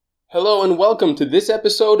Hello and welcome to this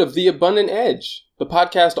episode of The Abundant Edge, the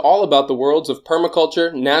podcast all about the worlds of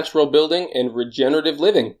permaculture, natural building, and regenerative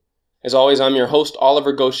living. As always, I'm your host,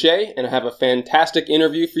 Oliver Gaucher, and I have a fantastic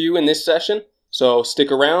interview for you in this session, so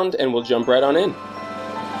stick around and we'll jump right on in.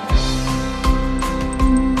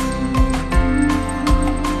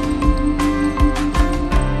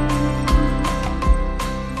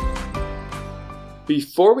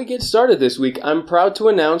 Before we get started this week, I'm proud to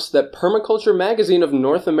announce that Permaculture Magazine of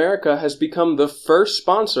North America has become the first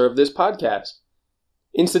sponsor of this podcast.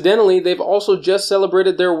 Incidentally, they've also just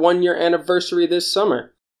celebrated their 1-year anniversary this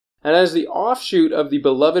summer. And as the offshoot of the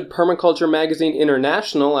beloved Permaculture Magazine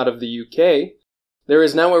International out of the UK, there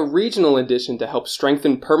is now a regional edition to help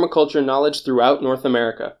strengthen permaculture knowledge throughout North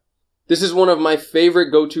America. This is one of my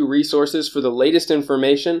favorite go-to resources for the latest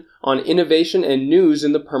information on innovation and news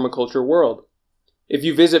in the permaculture world. If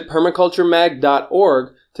you visit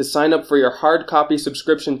permaculturemag.org to sign up for your hard copy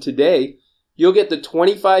subscription today, you'll get the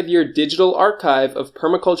 25-year digital archive of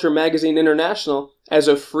Permaculture Magazine International as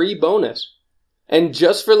a free bonus. And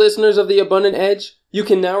just for listeners of The Abundant Edge, you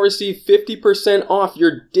can now receive 50% off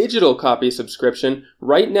your digital copy subscription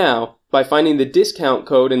right now by finding the discount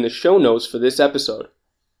code in the show notes for this episode.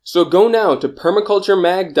 So go now to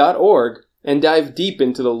permaculturemag.org and dive deep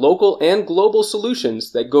into the local and global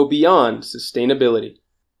solutions that go beyond sustainability.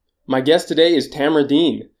 My guest today is Tamara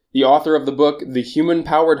Dean, the author of the book The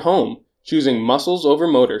Human-Powered Home, Choosing Muscles Over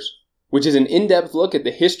Motors, which is an in-depth look at the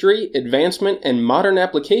history, advancement, and modern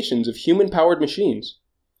applications of human-powered machines.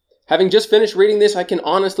 Having just finished reading this, I can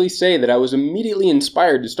honestly say that I was immediately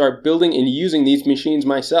inspired to start building and using these machines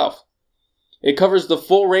myself. It covers the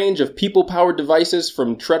full range of people-powered devices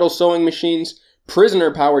from treadle sewing machines,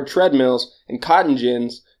 prisoner-powered treadmills, and cotton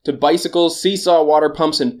gins, to bicycles, seesaw water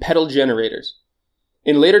pumps, and pedal generators.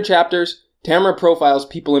 In later chapters, Tamara profiles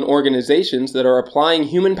people and organizations that are applying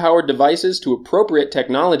human-powered devices to appropriate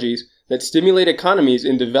technologies that stimulate economies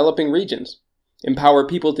in developing regions, empower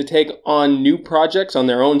people to take on new projects on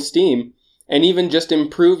their own steam, and even just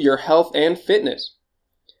improve your health and fitness.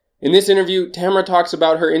 In this interview, Tamara talks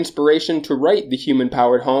about her inspiration to write The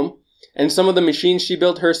Human-Powered Home, and some of the machines she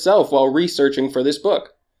built herself while researching for this book.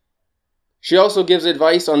 She also gives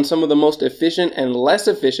advice on some of the most efficient and less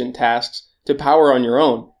efficient tasks to power on your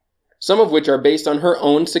own, some of which are based on her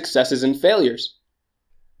own successes and failures.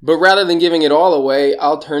 But rather than giving it all away,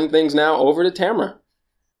 I'll turn things now over to Tamara.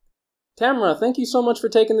 Tamara, thank you so much for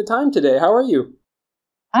taking the time today. How are you?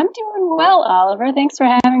 I'm doing well, Oliver. Thanks for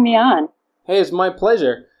having me on. Hey, it's my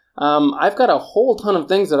pleasure. I've got a whole ton of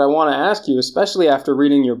things that I want to ask you, especially after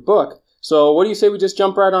reading your book. So what do you say we just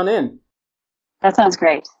jump right on in? That sounds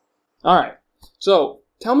great. All right. So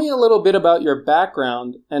tell me a little bit about your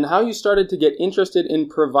background and how you started to get interested in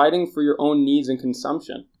providing for your own needs and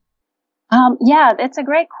consumption. Yeah, it's a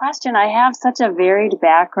great question. I have such a varied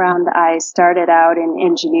background. I started out in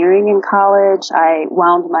engineering in college. I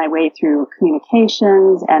wound my way through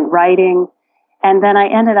communications and writing. And then I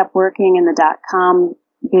ended up working in the .com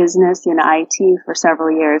business in IT for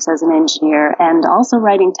several years as an engineer, and also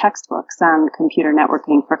writing textbooks on computer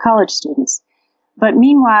networking for college students. But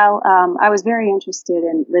meanwhile, I was very interested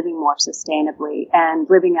in living more sustainably and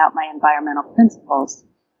living out my environmental principles.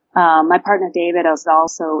 My partner David is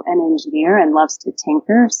also an engineer and loves to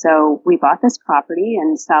tinker, so we bought this property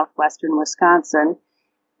in southwestern Wisconsin,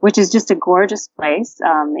 which is just a gorgeous place.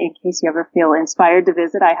 In case you ever feel inspired to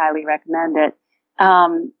visit, I highly recommend it.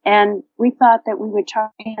 And we thought that we would try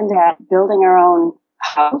at building our own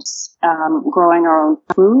house, growing our own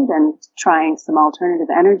food, and trying some alternative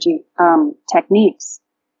energy techniques.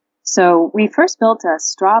 So we first built a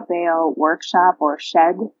straw bale workshop or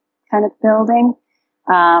shed kind of building,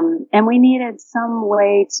 and we needed some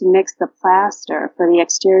way to mix the plaster for the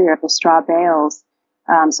exterior of the straw bales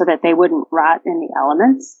so that they wouldn't rot in the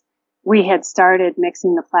elements. We had started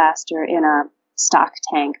mixing the plaster in a stock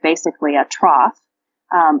tank, basically a trough,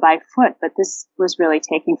 by foot, but this was really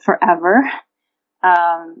taking forever.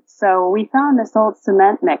 So we found this old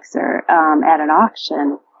cement mixer at an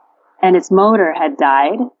auction, and its motor had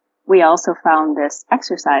died. We also found this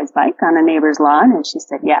exercise bike on a neighbor's lawn, and she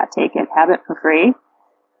said, yeah, take it, have it for free.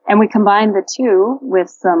 And we combined the two with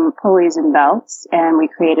some pulleys and belts, and we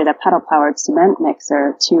created a pedal-powered cement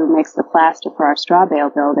mixer to mix the plaster for our straw bale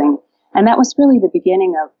building. And that was really the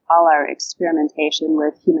beginning of all our experimentation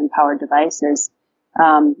with human-powered devices.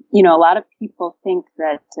 A lot of people think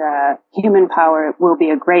that human power will be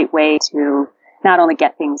a great way to not only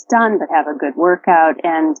get things done, but have a good workout.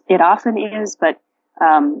 And it often is, but,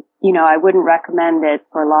 I wouldn't recommend it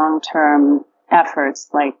for long-term efforts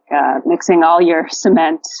like mixing all your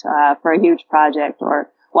cement for a huge project or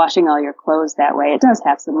washing all your clothes that way. It does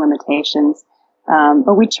have some limitations.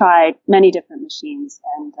 But we tried many different machines,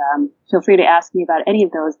 and feel free to ask me about any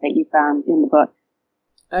of those that you found in the book.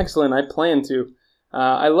 Excellent. I plan to.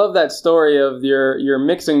 I love that story of your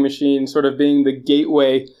mixing machine sort of being the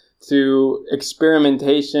gateway to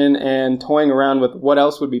experimentation and toying around with what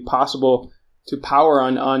else would be possible to power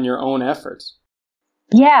on your own efforts.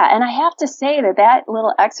 Yeah, and I have to say that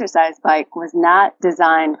little exercise bike was not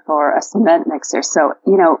designed for a cement mixer. So,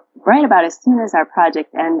 right about as soon as our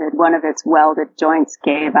project ended, one of its welded joints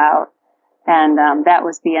gave out. And that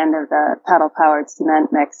was the end of the pedal-powered cement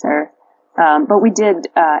mixer. But we did,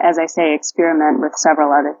 as I say, experiment with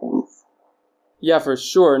several other things. Yeah, for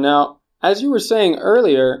sure. Now, as you were saying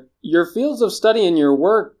earlier, your fields of study and your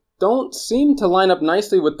work don't seem to line up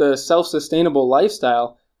nicely with the self-sustainable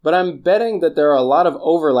lifestyle, but I'm betting that there are a lot of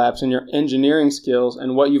overlaps in your engineering skills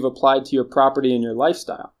and what you've applied to your property and your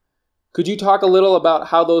lifestyle. Could you talk a little about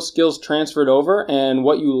how those skills transferred over and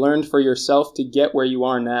what you learned for yourself to get where you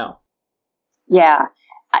are now? Yeah.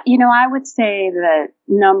 I would say the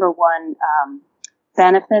number one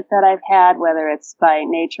benefit that I've had, whether it's by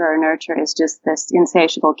nature or nurture, is just this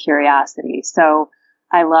insatiable curiosity. So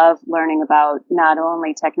I love learning about not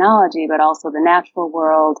only technology, but also the natural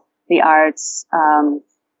world, the arts.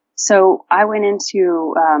 So I went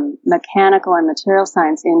into mechanical and material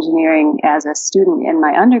science engineering as a student in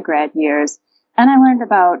my undergrad years, and I learned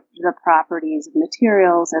about the properties of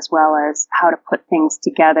materials as well as how to put things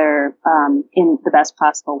together in the best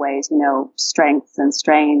possible ways, strengths and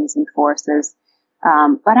strains and forces.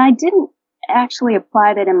 But I didn't actually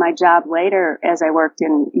apply that in my job later as I worked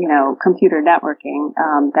in, computer networking.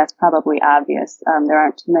 That's probably obvious. There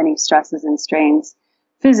aren't too many stresses and strains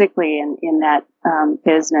physically in that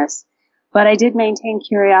business. But I did maintain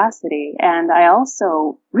curiosity, and I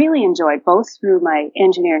also really enjoyed both through my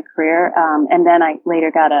engineering career, and then I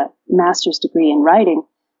later got a master's degree in writing.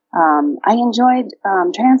 I enjoyed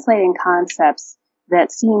translating concepts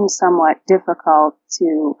that seemed somewhat difficult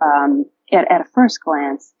to, at a first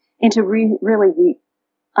glance, into really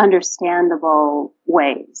understandable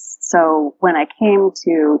ways. So when I came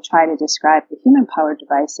to try to describe the human-powered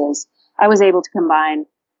devices, I was able to combine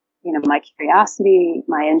my curiosity,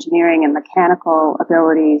 my engineering and mechanical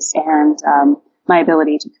abilities, and my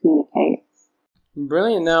ability to communicate.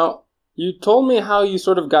 Brilliant. Now, you told me how you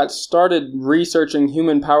sort of got started researching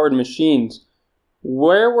human-powered machines.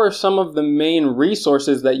 Where were some of the main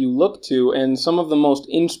resources that you looked to and some of the most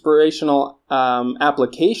inspirational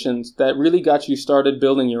applications that really got you started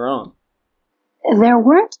building your own? There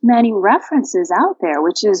weren't many references out there,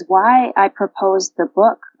 which is why I proposed the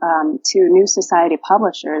book to New Society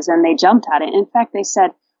publishers, and they jumped at it. In fact, they said,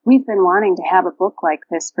 we've been wanting to have a book like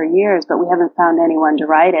this for years, but we haven't found anyone to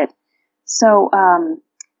write it. So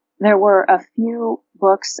there were a few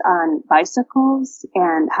books on bicycles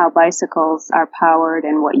and how bicycles are powered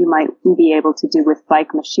and what you might be able to do with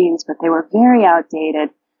bike machines, but they were very outdated.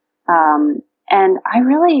 And I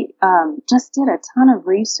really just did a ton of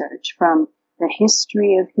research from the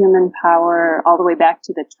history of human power all the way back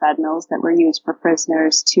to the treadmills that were used for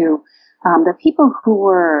prisoners to the people who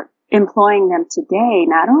were employing them today,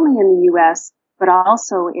 not only in the U.S., but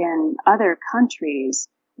also in other countries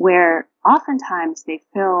where oftentimes they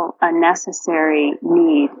fill a necessary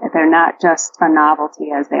need. They're not just a novelty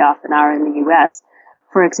as they often are in the U.S.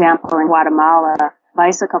 For example, in Guatemala,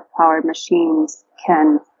 bicycle-powered machines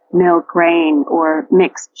can mill grain or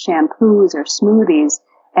mix shampoos or smoothies,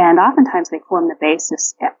 and oftentimes they form the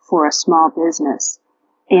basis for a small business.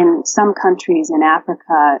 In some countries in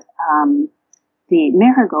Africa, the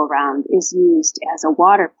merry-go-round is used as a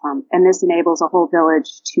water pump, and this enables a whole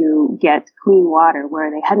village to get clean water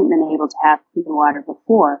where they hadn't been able to have clean water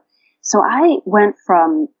before. So I went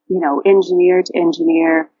from, engineer to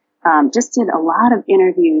engineer, just did a lot of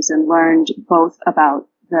interviews and learned both about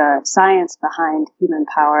the science behind human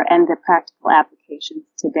power and the practical applications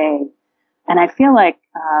today. And I feel like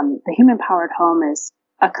the human-powered home is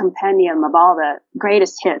a compendium of all the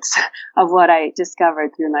greatest hits of what I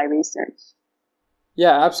discovered through my research.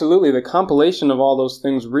 Yeah, absolutely. The compilation of all those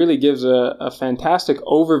things really gives a fantastic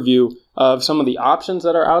overview of some of the options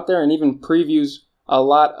that are out there and even previews a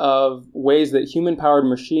lot of ways that human-powered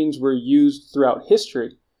machines were used throughout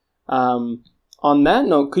history. On that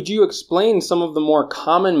note, could you explain some of the more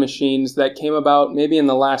common machines that came about maybe in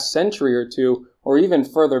the last century or two, or even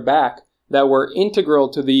further back, that were integral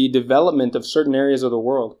to the development of certain areas of the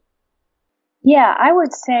world? Yeah, I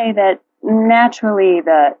would say that naturally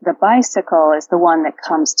the bicycle is the one that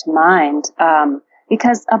comes to mind,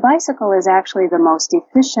 because a bicycle is actually the most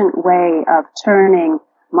efficient way of turning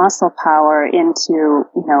muscle power into,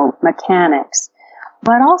 mechanics.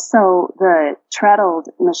 but also the treadled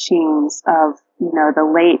machines of,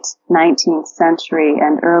 the late 19th century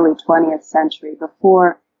and early 20th century,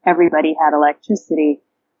 before everybody had electricity,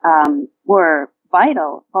 were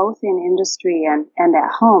vital, both in industry and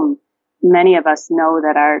at home. Many of us know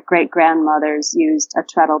that our great-grandmothers used a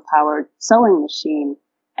treadle-powered sewing machine,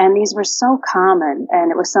 and these were so common,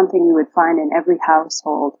 and it was something you would find in every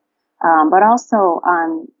household. But also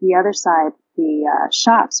on the other side, the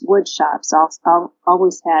wood shops,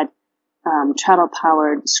 always had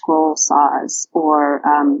treadle-powered scroll saws or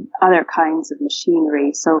other kinds of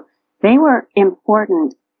machinery. So they were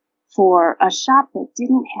important for a shop that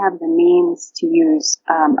didn't have the means to use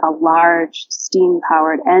a large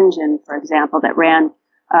steam-powered engine, for example, that ran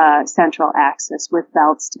central axis with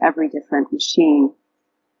belts to every different machine.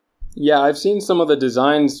 Yeah, I've seen some of the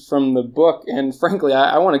designs from the book, and frankly,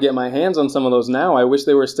 I want to get my hands on some of those now. I wish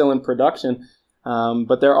they were still in production.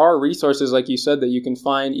 But there are resources, like you said, that you can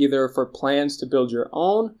find either for plans to build your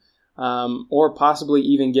own, or possibly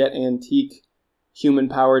even get antique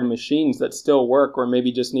human-powered machines that still work or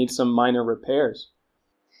maybe just need some minor repairs.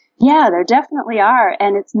 Yeah, there definitely are.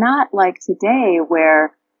 And it's not like today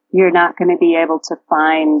where you're not going to be able to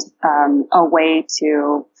find a way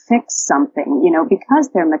to fix something, because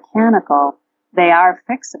they're mechanical. They are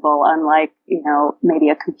fixable, unlike, maybe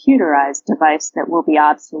a computerized device that will be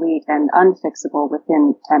obsolete and unfixable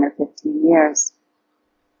within 10 or 15 years.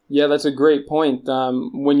 Yeah, that's a great point.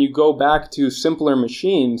 When you go back to simpler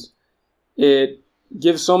machines, it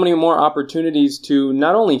gives so many more opportunities to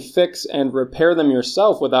not only fix and repair them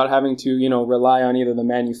yourself without having to, rely on either the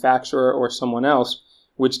manufacturer or someone else,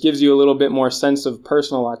 which gives you a little bit more sense of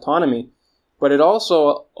personal autonomy. But it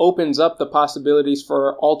also opens up the possibilities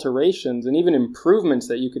for alterations and even improvements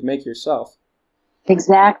that you could make yourself.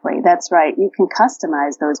 Exactly. That's right. You can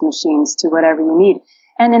customize those machines to whatever you need.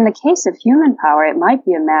 And in the case of human power, it might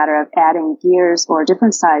be a matter of adding gears or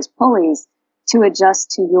different size pulleys to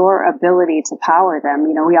adjust to your ability to power them.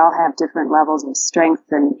 We all have different levels of strength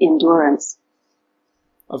and endurance.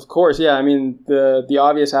 Of course, yeah. I mean, the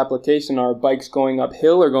obvious application are bikes going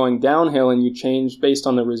uphill or going downhill, and you change based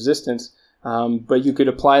on the resistance. But you could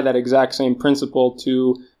apply that exact same principle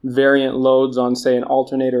to variant loads on, say, an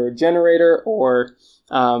alternator or generator, or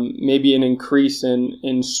maybe an increase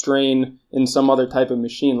in strain in some other type of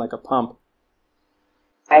machine, like a pump.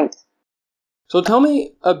 Right. So tell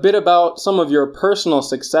me a bit about some of your personal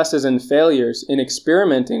successes and failures in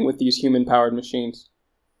experimenting with these human-powered machines.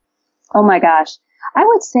 Oh my gosh. I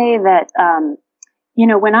would say that,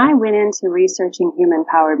 when I went into researching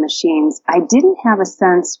human-powered machines, I didn't have a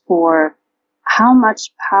sense for how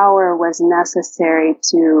much power was necessary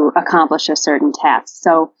to accomplish a certain task.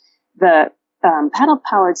 So the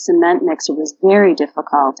pedal-powered cement mixer was very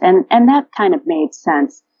difficult, and that kind of made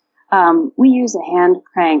sense. We use a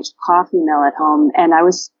hand-cranked coffee mill at home, and I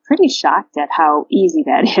was pretty shocked at how easy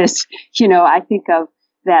that is. I think of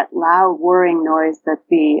that loud whirring noise that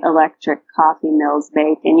the electric coffee mills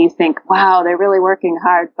make, and you think, wow, they're really working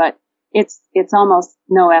hard, but it's almost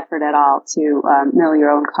no effort at all to mill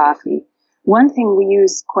your own coffee. One thing we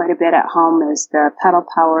use quite a bit at home is the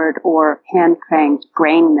pedal-powered or hand-cranked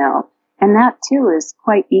grain mill, and that too is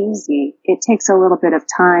quite easy. It takes a little bit of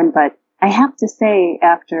time, but I have to say,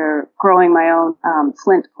 after growing my own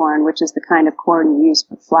flint corn, which is the kind of corn you use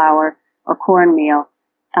for flour or cornmeal,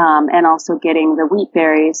 and also getting the wheat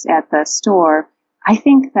berries at the store, I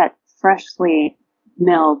think that freshly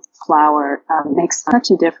milled flour makes such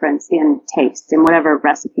a difference in taste in whatever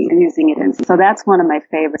recipe you're using it in. So that's one of my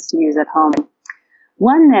favorites to use at home.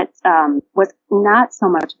 One that was not so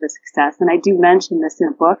much of a success, and I do mention this in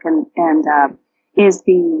a book, and is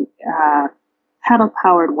the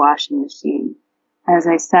pedal-powered washing machine. As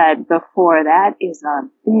I said before, that is a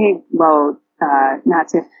big load, not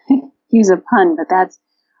to use a pun, but that's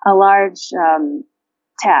a large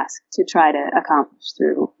task to try to accomplish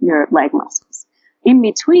through your leg muscles. In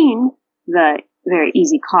between the very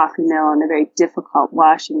easy coffee mill and the very difficult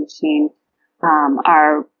washing machine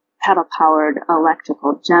are pedal-powered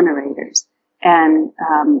electrical generators. And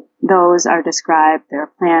those are described, there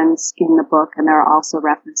are plans in the book, and there are also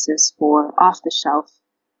references for off-the-shelf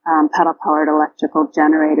pedal-powered electrical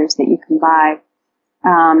generators that you can buy.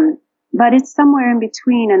 But it's somewhere in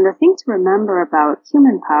between. And the thing to remember about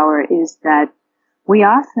human power is that we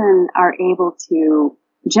often are able to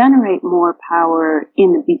generate more power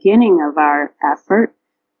in the beginning of our effort,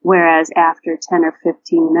 whereas after 10 or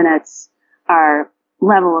 15 minutes, our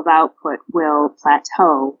level of output will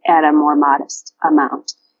plateau at a more modest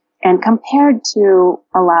amount. And compared to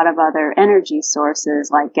a lot of other energy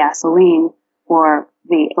sources like gasoline or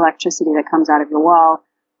the electricity that comes out of your wall,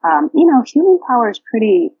 human power is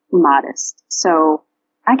pretty modest. So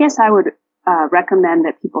I guess I would recommend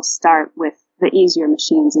that people start with the easier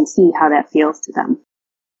machines and see how that feels to them.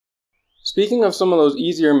 Speaking of some of those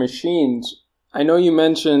easier machines, I know you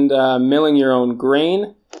mentioned milling your own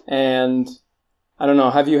grain, and I don't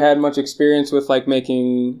know, have you had much experience with like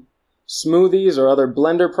making smoothies or other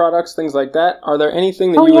blender products, things like that? Are there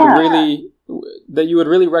anything that you would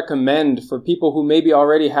really recommend for people who maybe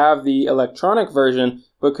already have the electronic version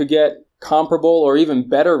but could get comparable or even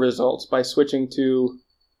better results by switching to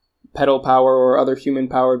pedal power or other human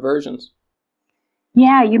powered versions?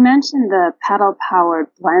 Yeah, you mentioned the pedal powered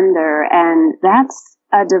blender, and that's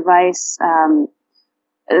a device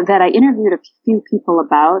that I interviewed a few people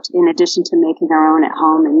about, in addition to making our own at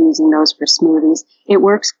home and using those for smoothies. It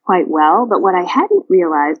works quite well, but what I hadn't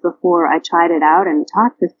realized before I tried it out and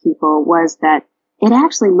talked with people was that it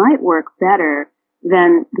actually might work better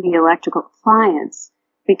than the electrical appliance,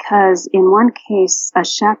 because in one case, a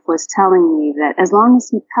chef was telling me that as long as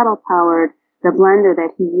he pedal powered the blender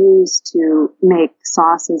that he used to make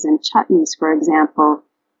sauces and chutneys, for example,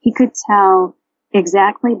 he could tell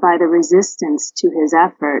exactly by the resistance to his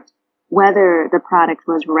effort whether the product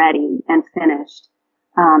was ready and finished.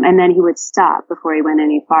 And then he would stop before he went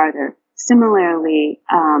any farther. Similarly,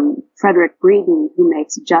 Frederick Breeden, who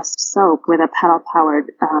makes Just Soap with a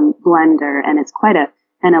pedal-powered blender, and it's quite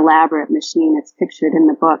an elaborate machine. It's pictured in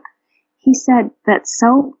the book. He said that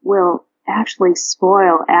soap will actually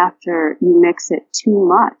spoil after you mix it too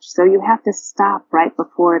much. So you have to stop right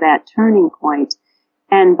before that turning point.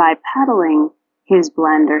 And by pedaling his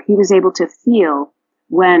blender, he was able to feel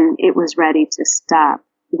when it was ready to stop.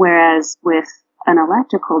 Whereas with an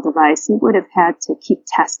electrical device, he would have had to keep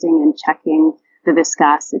testing and checking the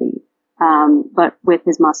viscosity. But with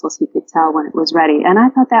his muscles, he could tell when it was ready. And I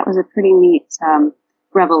thought that was a pretty neat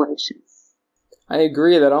revelation. I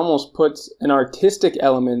agree. That almost puts an artistic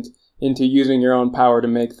element into using your own power to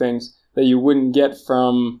make things that you wouldn't get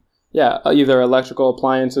from, either electrical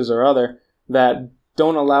appliances or other, that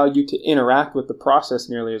don't allow you to interact with the process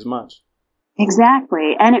nearly as much.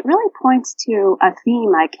 Exactly. And it really points to a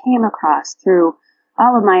theme I came across through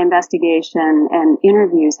all of my investigation and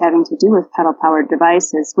interviews having to do with pedal-powered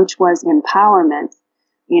devices, which was empowerment.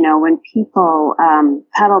 You know, when people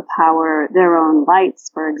pedal power their own lights,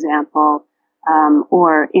 for example,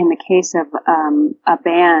 or in the case of a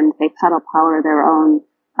band, they pedal power their own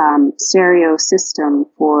stereo system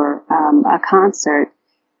for a concert.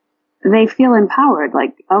 They feel empowered,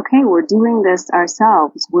 like, okay, we're doing this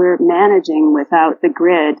ourselves. We're managing without the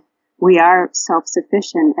grid. We are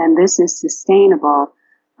self-sufficient, and this is sustainable.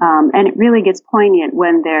 And it really gets poignant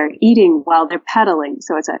when they're eating while they're pedaling.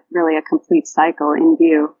 So it's really a complete cycle in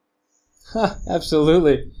view.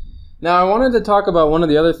 Absolutely. Now, I wanted to talk about one of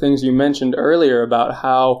the other things you mentioned earlier about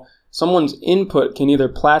how someone's input can either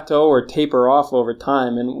plateau or taper off over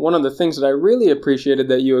time. And one of the things that I really appreciated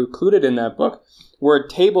that you included in that book were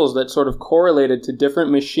tables that sort of correlated to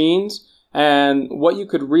different machines and what you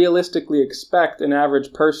could realistically expect an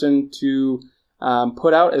average person to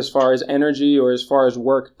put out as far as energy or as far as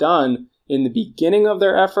work done in the beginning of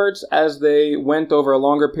their efforts as they went over a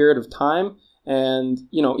longer period of time. And,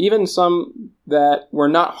 even some that were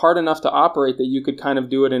not hard enough to operate that you could kind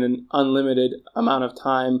of do it in an unlimited amount of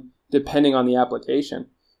time depending on the application.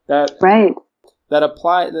 Right.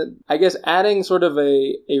 I guess adding sort of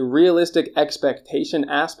a realistic expectation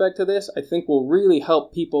aspect to this, I think will really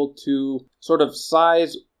help people to sort of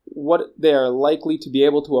size what they are likely to be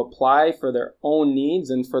able to apply for their own needs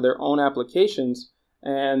and for their own applications,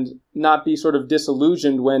 and not be sort of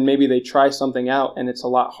disillusioned when maybe they try something out and it's a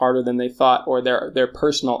lot harder than they thought, or their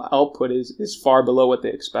personal output is far below what they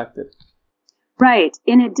expected. Right.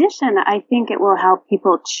 In addition, I think it will help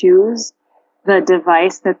people choose the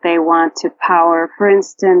device that they want to power. For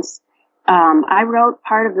instance, I wrote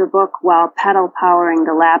part of the book while pedal powering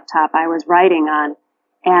the laptop I was writing on,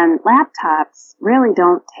 and laptops really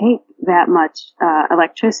don't take that much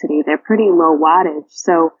electricity. They're pretty low wattage,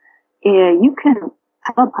 so you can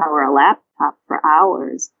pedal power a laptop for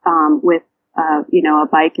hours with a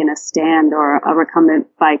bike in a stand or a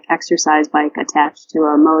recumbent bike, exercise bike attached to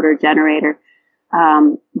a motor generator.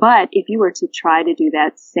 But if you were to try to do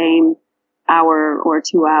that same hour or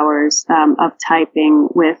 2 hours of typing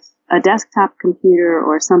with a desktop computer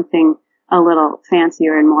or something a little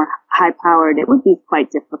fancier and more high-powered, it would be quite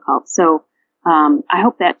difficult. So I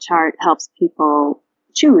hope that chart helps people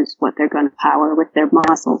choose what they're going to power with their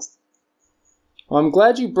muscles. Well, I'm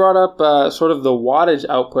glad you brought up sort of the wattage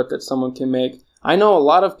output that someone can make. I know a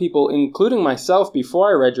lot of people, including myself before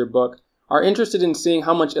I read your book, are interested in seeing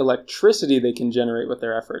how much electricity they can generate with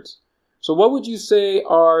their efforts. So what would you say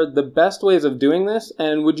are the best ways of doing this,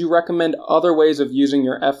 and would you recommend other ways of using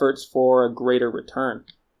your efforts for a greater return?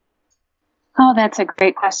 Oh, that's a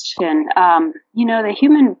great question. The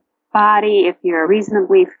human body, if you're a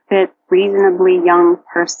reasonably fit, reasonably young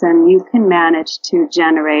person, you can manage to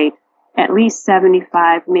generate at least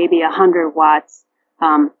 75, maybe 100 watts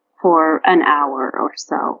for an hour or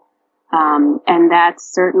so. And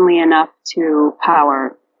that's certainly enough to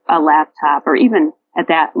power a laptop, or even at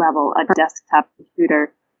that level, a desktop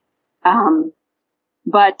computer.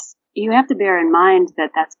 But you have to bear in mind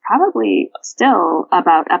that that's probably still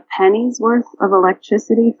about a penny's worth of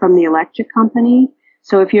electricity from the electric company.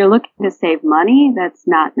 So if you're looking to save money, that's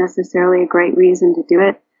not necessarily a great reason to do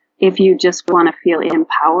it. If you just want to feel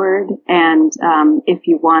empowered, and if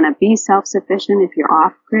you want to be self-sufficient, if you're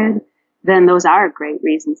off-grid, then those are great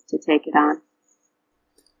reasons to take it on.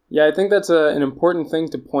 Yeah, I think that's an important thing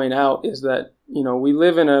to point out, is that, we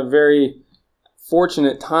live in a very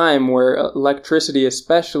fortunate time where electricity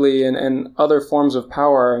especially and other forms of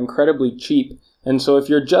power are incredibly cheap. And so if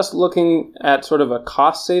you're just looking at sort of a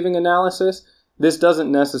cost-saving analysis, this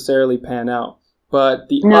doesn't necessarily pan out. But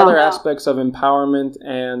the other aspects of empowerment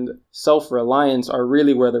and self-reliance are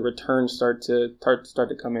really where the returns start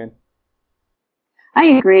to come in. I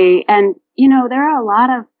agree. And, there are a lot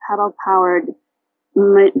of pedal-powered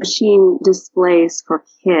machine displays for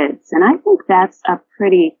kids. And I think that's a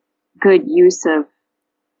pretty good use of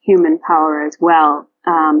human power as well.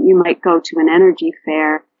 You might go to an energy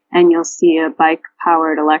fair and you'll see a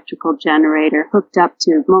bike-powered electrical generator hooked up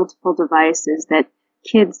to multiple devices that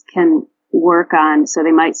kids can work on. So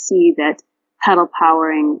they might see that pedal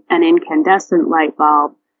powering an incandescent light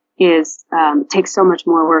bulb takes so much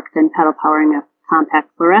more work than pedal powering a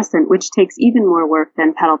compact fluorescent, which takes even more work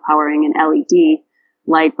than pedal powering an LED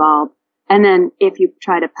light bulb. And then if you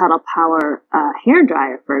try to pedal power a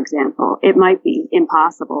hairdryer, for example, it might be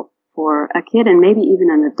impossible for a kid and maybe even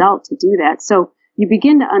an adult to do that. So you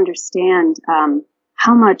begin to understand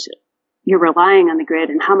how much you're relying on the grid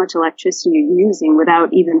and how much electricity you're using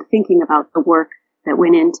without even thinking about the work that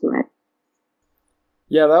went into it.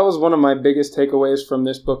 Yeah, that was one of my biggest takeaways from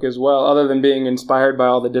this book as well, other than being inspired by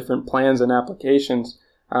all the different plans and applications.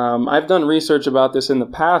 I've done research about this in the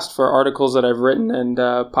past for articles that I've written, and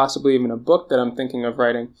possibly even a book that I'm thinking of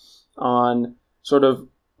writing on sort of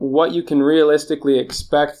what you can realistically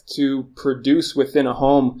expect to produce within a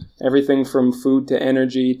home, everything from food to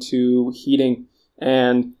energy to heating.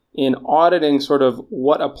 And in auditing sort of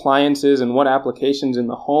what appliances and what applications in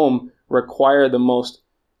the home require the most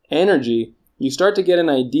energy, you start to get an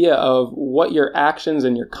idea of what your actions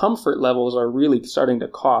and your comfort levels are really starting to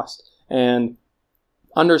cost. And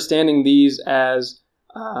understanding these as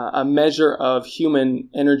a measure of human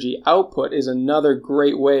energy output is another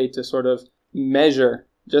great way to sort of measure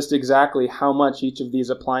just exactly how much each of these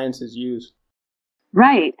appliances use.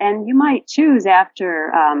 Right. And you might choose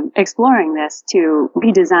after exploring this to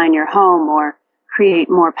redesign your home or create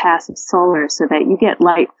more passive solar so that you get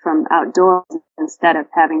light from outdoors instead of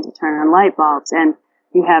having to turn on light bulbs, and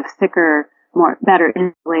you have thicker, better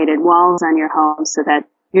insulated walls on your home so that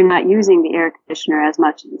you're not using the air conditioner as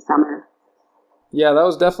much in the summer. Yeah, that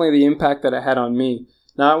was definitely the impact that it had on me.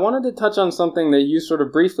 Now, I wanted to touch on something that you sort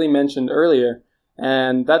of briefly mentioned earlier,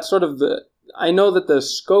 and that's sort of I know that the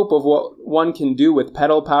scope of what one can do with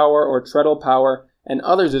pedal power or treadle power and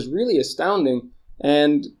others is really astounding.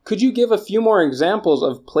 And could you give a few more examples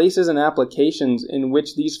of places and applications in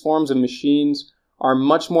which these forms of machines are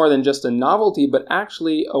much more than just a novelty, but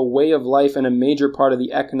actually a way of life and a major part of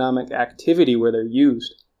the economic activity where they're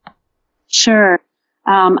used? Sure.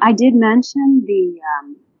 I did mention the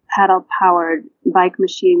pedal-powered bike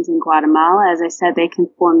machines in Guatemala. As I said, they can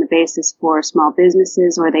form the basis for small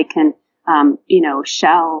businesses, or they can,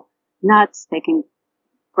 shell nuts. They can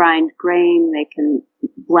grind grain. They can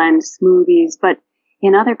blend smoothies. But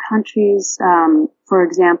in other countries, for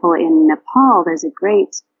example, in Nepal, there's a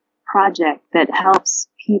great project that helps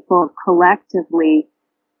people collectively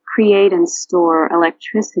create and store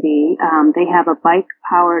electricity. They have a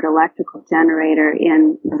bike-powered electrical generator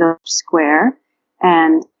in the village square,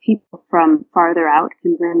 and people from farther out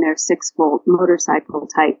can bring their 6-volt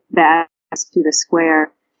motorcycle-type batteries to the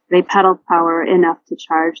square. They pedal power enough to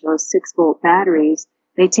charge those 6-volt batteries.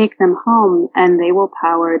 They take them home, and they will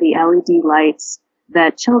power the LED lights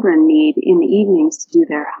that children need in the evenings to do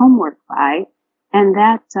their homework by. And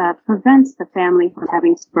that prevents the family from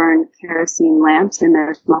having to burn kerosene lamps in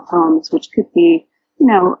their small homes, which could be,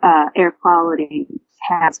 air quality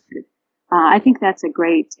hazard. I think that's a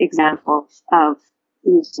great example of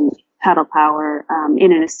using pedal power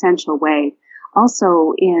in an essential way.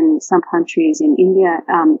 Also, in some countries in India,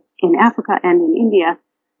 in Africa and in India,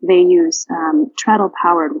 they use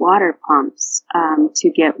treadle-powered water pumps to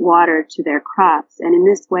get water to their crops. And in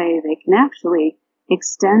this way, they can actually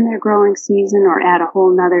extend their growing season or add a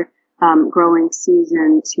whole nother growing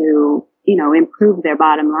season to, improve their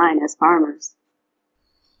bottom line as farmers.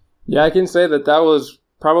 Yeah, I can say that was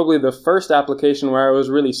probably the first application where I was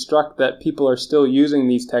really struck that people are still using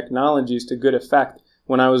these technologies to good effect.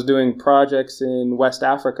 When I was doing projects in West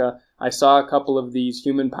Africa, I saw a couple of these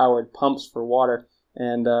human-powered pumps for water,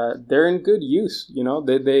 and they're in good use.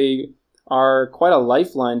 They are quite a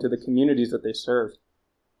lifeline to the communities that they serve.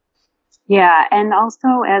 Yeah, and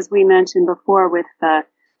also, as we mentioned before, with the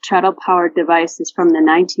treadle-powered devices from the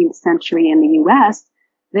 19th century in the U.S.,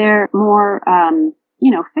 they're more,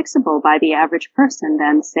 fixable by the average person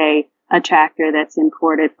than, say, a tractor that's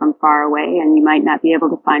imported from far away, and you might not be able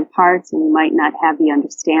to find parts, and you might not have the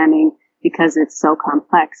understanding because it's so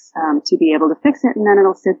complex to be able to fix it, and then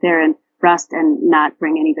it'll sit there and rust and not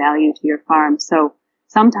bring any value to your farm. So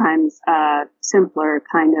sometimes a simpler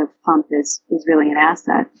kind of pump is really an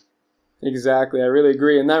asset. Exactly, I really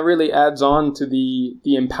agree, and that really adds on to the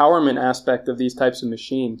empowerment aspect of these types of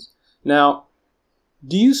machines. Now,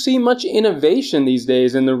 do you see much innovation these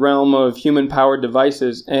days in the realm of human-powered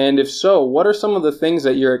devices? And if so, what are some of the things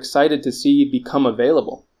that you're excited to see become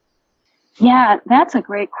available? Yeah, that's a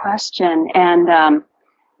great question. And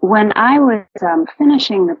when I was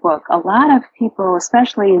finishing the book, a lot of people,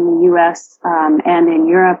 especially in the U.S. And in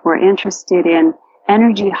Europe, were interested in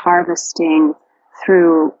energy harvesting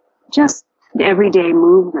through just everyday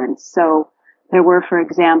movements. So there were, for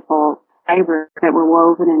example, fibers that were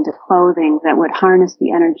woven into clothing that would harness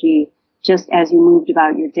the energy just as you moved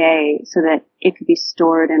about your day so that it could be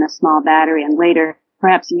stored in a small battery and later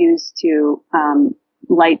perhaps used to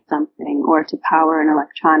light something or to power an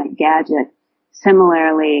electronic gadget.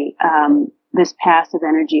 Similarly, this passive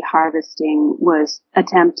energy harvesting was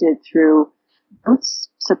attempted through boats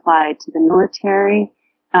supplied to the military.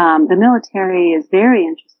 The military is very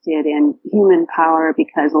interested in human power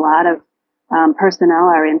because a lot of personnel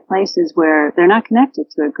are in places where they're not connected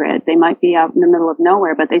to a grid. They might be out in the middle of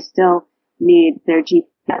nowhere, but they still need their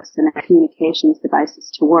GPS and their communications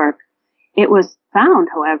devices to work. It was found,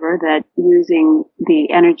 however, that using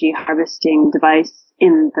the energy harvesting device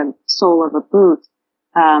in the sole of a boot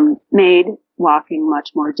made walking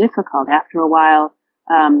much more difficult. After a while,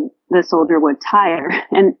 the soldier would tire.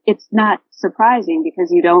 And it's not surprising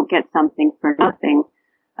because you don't get something for nothing.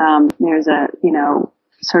 There's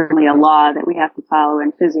certainly a law that we have to follow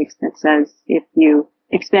in physics that says if you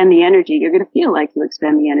expend the energy, you're going to feel like you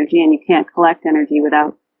expend the energy, and you can't collect energy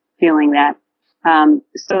without feeling that.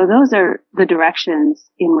 So those are the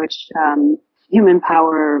directions in which human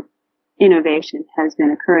power innovation has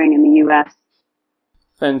been occurring in the U.S.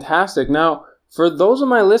 Fantastic. Now, for those of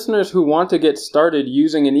my listeners who want to get started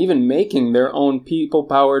using and even making their own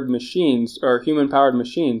people-powered machines or human-powered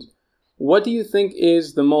machines, what do you think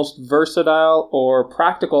is the most versatile or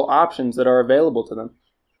practical options that are available to them?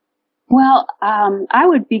 Well, I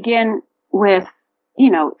would begin with,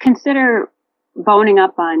 consider boning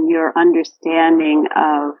up on your understanding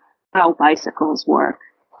of how bicycles work.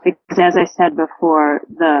 Because as I said before,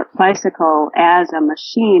 the bicycle as a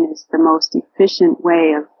machine is the most efficient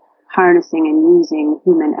way of harnessing and using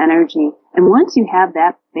human energy. And once you have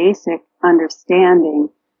that basic understanding,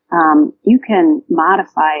 you can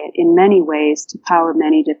modify it in many ways to power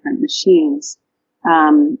many different machines.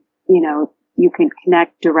 You can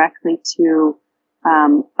connect directly to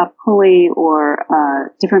a pulley or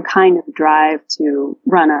a different kind of drive to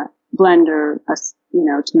run a blender,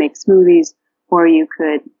 to make smoothies, or you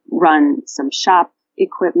could run some shop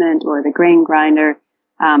equipment or the grain grinder.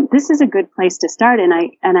 This is a good place to start, and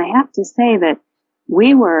I have to say that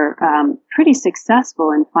we were pretty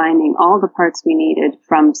successful in finding all the parts we needed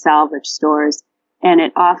from salvage stores, and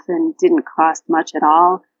it often didn't cost much at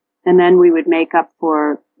all. And then we would make up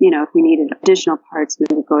for, if we needed additional parts, we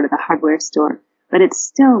would go to the hardware store. But it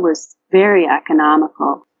still was very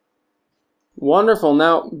economical. Wonderful.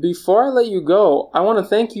 Now, before I let you go, I want to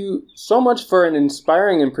thank you so much for an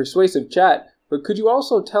inspiring and persuasive chat. But could you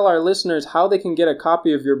also tell our listeners how they can get a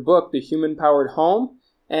copy of your book, The Human-Powered Home,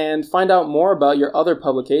 and find out more about your other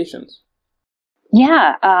publications?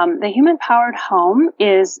 Yeah, The Human-Powered Home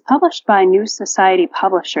is published by New Society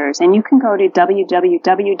Publishers, and you can go to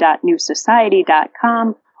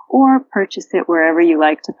www.newsociety.com or purchase it wherever you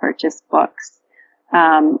like to purchase books.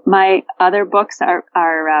 My other books are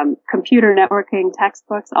computer networking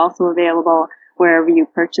textbooks, also available wherever you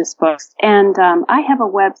purchase books. And I have a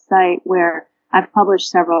website where I've published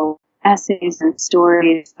several essays and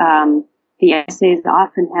stories The essays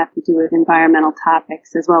often have to do with environmental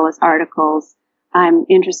topics as well as articles. I'm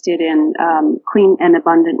interested in clean and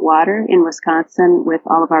abundant water in Wisconsin with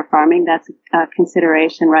all of our farming. That's a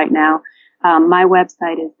consideration right now. My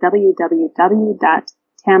website is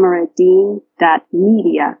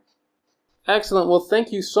www.tamaradean.media. Excellent. Well,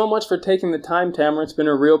 thank you so much for taking the time, Tamara. It's been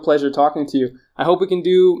a real pleasure talking to you. I hope we can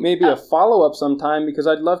do maybe a follow-up sometime, because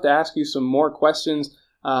I'd love to ask you some more questions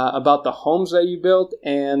about the homes that you built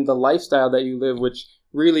and the lifestyle that you live, which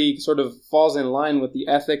really sort of falls in line with the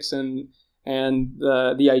ethics and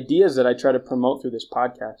the ideas that I try to promote through this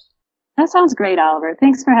podcast. That sounds great, Oliver.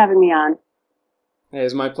 Thanks for having me on. Hey,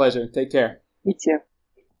 it's my pleasure. Take care. You too.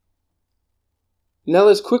 Now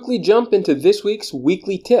let's quickly jump into this week's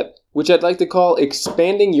weekly tip, which I'd like to call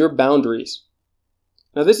expanding your boundaries.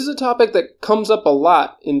 Now this is a topic that comes up a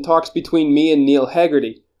lot in talks between me and Neil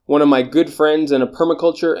Haggerty, one of my good friends and a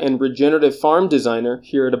permaculture and regenerative farm designer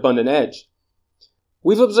here at Abundant Edge.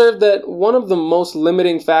 We've observed that one of the most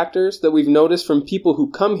limiting factors that we've noticed from people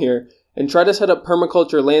who come here and try to set up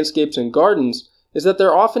permaculture landscapes and gardens is that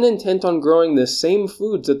they're often intent on growing the same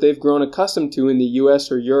foods that they've grown accustomed to in the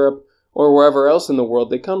US or Europe or wherever else in the world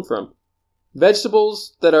they come from.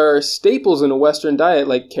 Vegetables that are staples in a Western diet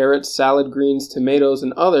like carrots, salad greens, tomatoes,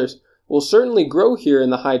 and others will certainly grow here in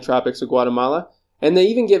the high tropics of Guatemala, and they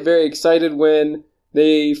even get very excited when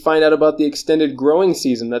they find out about the extended growing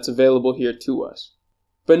season that's available here to us.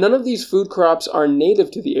 But none of these food crops are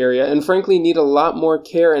native to the area and frankly need a lot more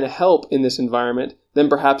care and help in this environment than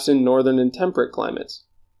perhaps in northern and temperate climates.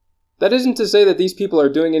 That isn't to say that these people are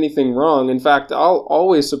doing anything wrong. In fact, I'll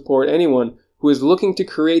always support anyone who is looking to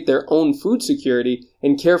create their own food security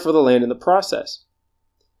and care for the land in the process.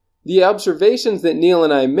 The observations that Neil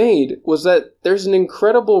and I made was that there's an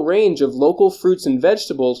incredible range of local fruits and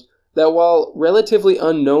vegetables that, while relatively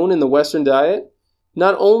unknown in the Western diet,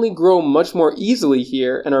 not only grow much more easily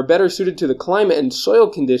here and are better suited to the climate and soil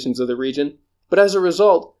conditions of the region, but as a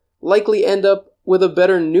result, likely end up with a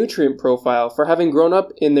better nutrient profile for having grown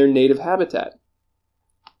up in their native habitat.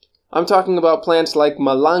 I'm talking about plants like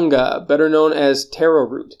malanga, better known as taro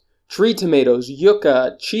root, tree tomatoes,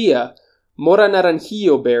 yucca, chia, mora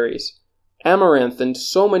naranjillo berries, amaranth, and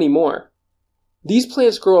so many more. These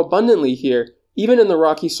plants grow abundantly here, even in the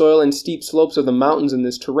rocky soil and steep slopes of the mountains in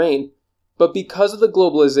this terrain, but because of the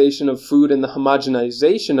globalization of food and the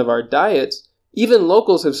homogenization of our diets, even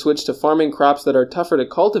locals have switched to farming crops that are tougher to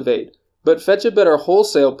cultivate, but fetch a better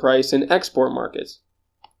wholesale price in export markets.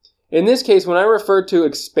 In this case, when I refer to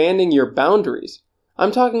expanding your boundaries,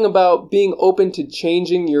 I'm talking about being open to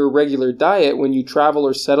changing your regular diet when you travel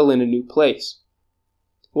or settle in a new place.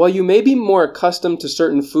 While you may be more accustomed to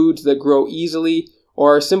certain foods that grow easily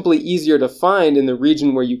or are simply easier to find in the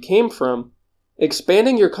region where you came from,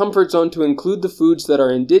 expanding your comfort zone to include the foods that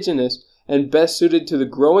are indigenous and best suited to the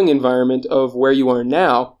growing environment of where you are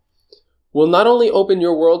now will not only open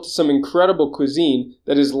your world to some incredible cuisine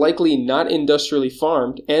that is likely not industrially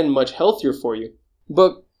farmed and much healthier for you,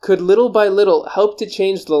 but could little by little help to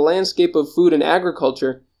change the landscape of food and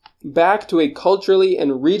agriculture back to a culturally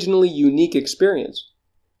and regionally unique experience.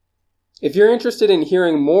 If you're interested in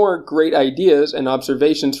hearing more great ideas and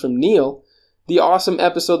observations from Neil, the awesome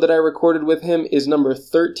episode that I recorded with him is number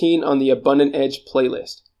 13 on the Abundant Edge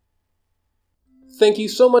playlist. Thank you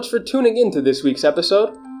so much for tuning in to this week's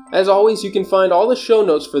episode. As always, you can find all the show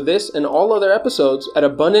notes for this and all other episodes at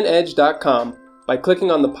abundantedge.com by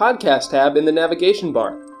clicking on the podcast tab in the navigation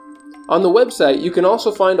bar. On the website, you can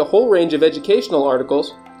also find a whole range of educational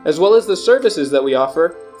articles, as well as the services that we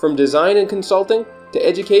offer, from design and consulting to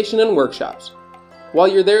education and workshops. While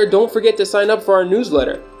you're there, don't forget to sign up for our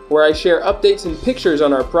newsletter, where I share updates and pictures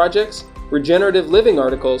on our projects, regenerative living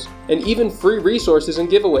articles, and even free resources and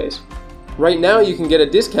giveaways. Right now, you can get a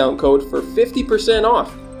discount code for 50%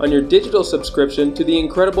 off on your digital subscription to the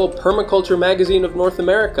incredible Permaculture Magazine of North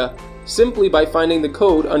America, simply by finding the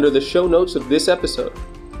code under the show notes of this episode.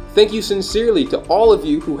 Thank you sincerely to all of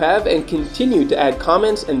you who have and continue to add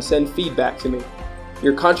comments and send feedback to me.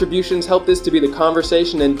 Your contributions help this to be the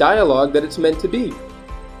conversation and dialogue that it's meant to be.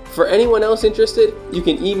 For anyone else interested, you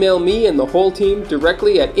can email me and the whole team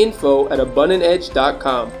directly at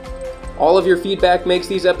info@abundantedge.com. All of your feedback makes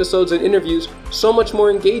these episodes and interviews so much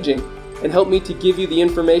more engaging and help me to give you the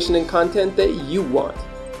information and content that you want.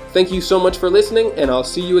 Thank you so much for listening, and I'll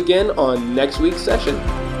see you again on next week's session.